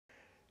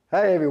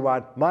Hey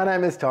everyone, my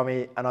name is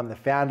Tommy and I'm the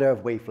founder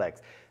of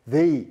WeFlex,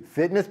 the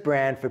fitness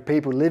brand for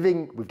people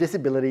living with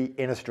disability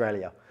in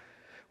Australia.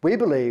 We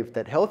believe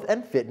that health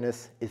and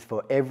fitness is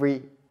for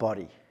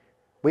everybody.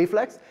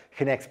 WeFlex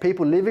connects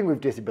people living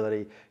with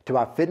disability to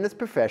our fitness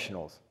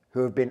professionals who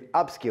have been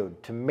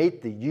upskilled to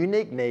meet the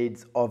unique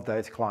needs of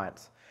those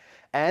clients.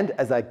 And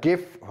as a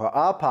gift for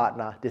our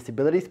partner,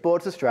 Disability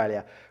Sports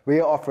Australia, we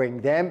are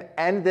offering them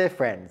and their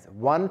friends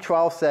one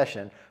trial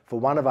session for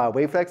one of our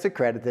WeFlex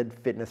accredited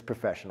fitness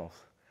professionals.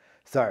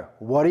 So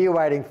what are you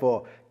waiting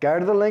for? Go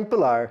to the link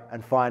below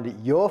and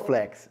find your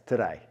flex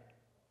today.